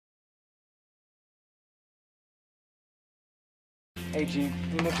Hey, Gene,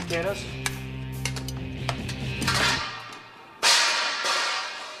 you make potatoes?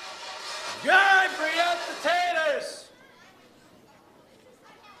 Guy, bring out potatoes!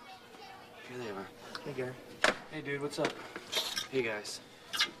 Here they are. Hey, Gary. Hey, dude, what's up? Hey, guys.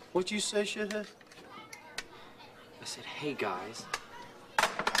 What'd you say, shithead? I said, hey, guys.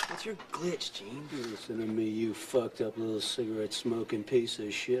 What's your glitch, Gene? Listen to me, you fucked up little cigarette-smoking piece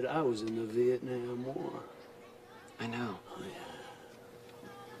of shit. I was in the Vietnam War. I know. Oh, yeah.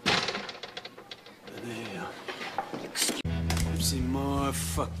 There. You've seen more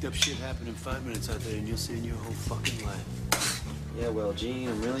fucked up shit happen in 5 minutes out there than you'll see in your whole fucking life. Yeah, well, Gene,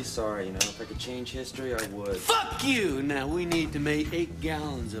 I'm really sorry, you know. If I could change history, I would. Fuck you! Now, we need to make 8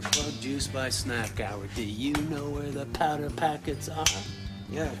 gallons of bug juice by snack hour. Do you know where the powder packets are?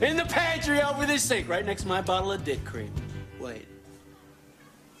 Yeah. In the pantry over this sink, right next to my bottle of dick cream. Wait.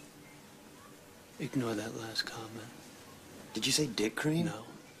 Ignore that last comment. Did you say dick cream? No.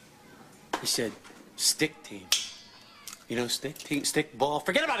 He said stick team. You know, stick team, stick ball.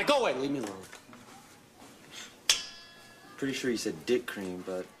 Forget about it. Go away. Leave me alone. Pretty sure you said dick cream,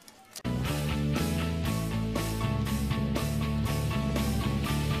 but...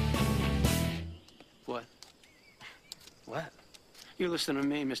 What? What? You listen to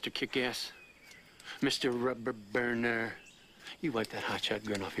me, Mr. Kick-Ass. Mr. Rubber Burner. You wipe that hotshot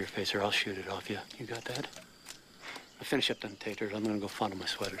grin off your face or I'll shoot it off you. You got that? Now finish up them taters. I'm gonna go fondle my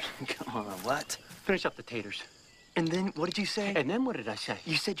sweaters. Come on, what? Finish up the taters. And then, what did you say? And then what did I say?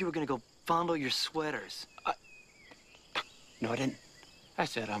 You said you were gonna go fondle your sweaters. No, I didn't. I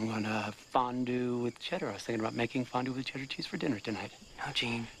said I'm gonna fondue with cheddar. I was thinking about making fondue with cheddar cheese for dinner tonight. No,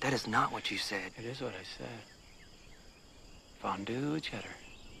 Gene, that is not what you said. It is what I said. Fondue with cheddar.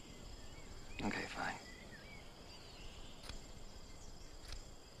 Okay, fine.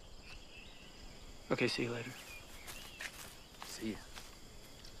 Okay, see you later. See ya.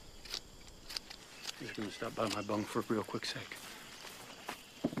 Just gonna stop by my bunk for a real quick sec.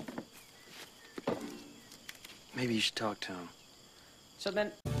 Maybe you should talk to him. So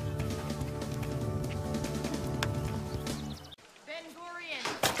then...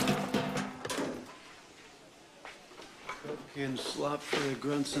 Cooking slop for the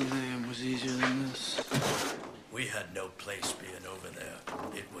grunts and ham was easier than this. We had no place being over there.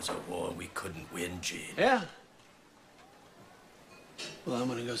 It was a war we couldn't win, Gene. Yeah? Well, I'm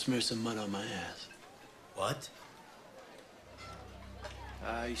gonna go smear some mud on my ass. What?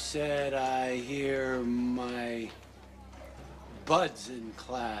 I said I hear my buds in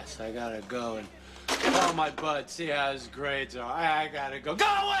class. I gotta go and call my buds, see how his grades are. I gotta go. Go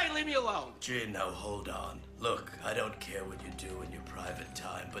away! Leave me alone! Gene, now hold on. Look, I don't care what you do in your private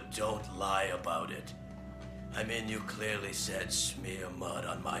time, but don't lie about it. I mean, you clearly said smear mud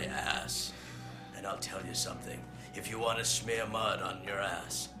on my ass. And I'll tell you something. If you want to smear mud on your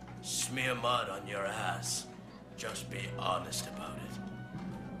ass, smear mud on your ass. Just be honest about it.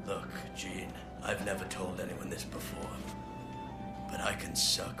 Look, Gene, I've never told anyone this before, but I can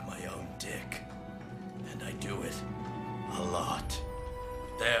suck my own dick. And I do it a lot.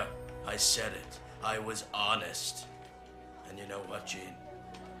 There, I said it. I was honest. And you know what, Gene?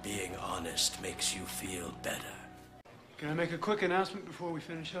 Being honest makes you feel better. Can I make a quick announcement before we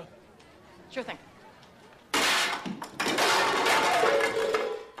finish up? Sure thing.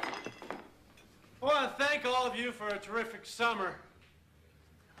 I want to thank all of you for a terrific summer.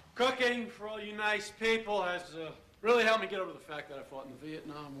 Cooking for all you nice people has really helped me get over the fact that I fought in the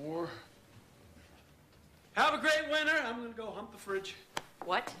Vietnam War. Have a great winter. I'm going to go hump the fridge.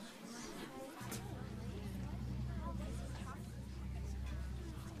 What?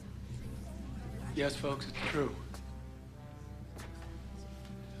 Yes, folks, it's true.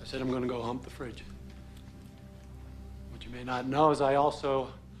 I said I'm going to go hump the fridge. What you may not know is I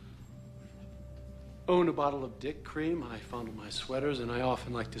also own a bottle of dick cream. I fondle my sweaters, and I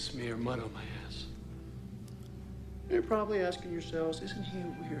often like to smear mud on my ass. You're probably asking yourselves, isn't he a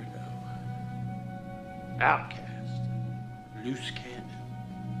weirdo? Outcast? Loose cannon?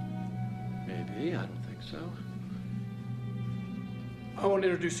 Maybe, I don't think so. I want to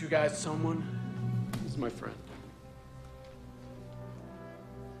introduce you guys to someone. He's my friend.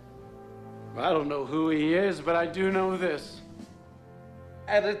 I don't know who he is, but I do know this.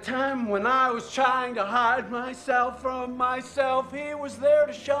 At a time when I was trying to hide myself from myself, he was there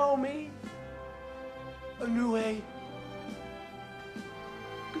to show me a new way.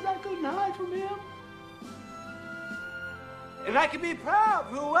 Because I couldn't hide from him. And I can be proud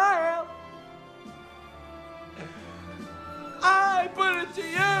of who I am. I put it to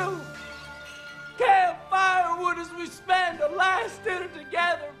you. Campfire as we spend the last dinner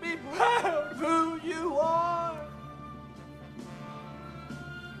together. Be proud of who you are.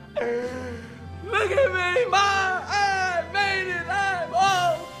 game. I made it. I'm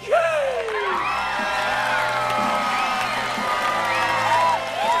okay.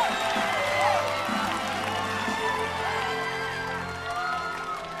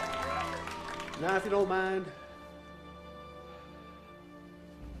 Now, if you don't mind,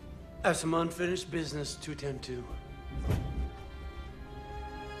 I have some unfinished business to attend to.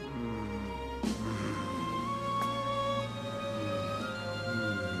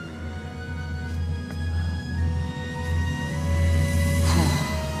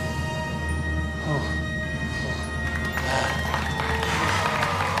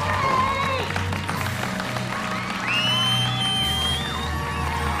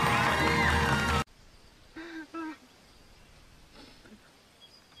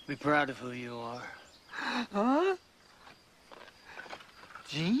 Be proud of who you are. Huh?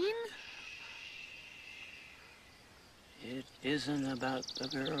 Gene? It isn't about the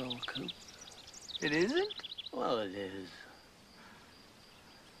girl, Coop. It isn't? Well, it is.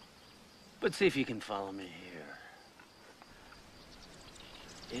 But see if you can follow me here.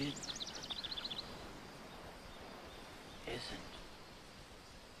 It isn't.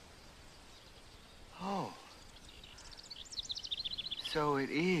 Oh. So it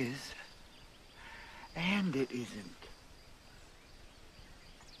is, and it isn't.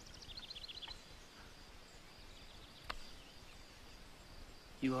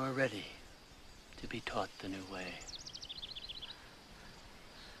 You are ready to be taught the new way.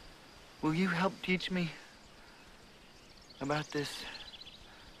 Will you help teach me about this?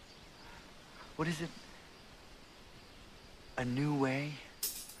 What is it? A new way?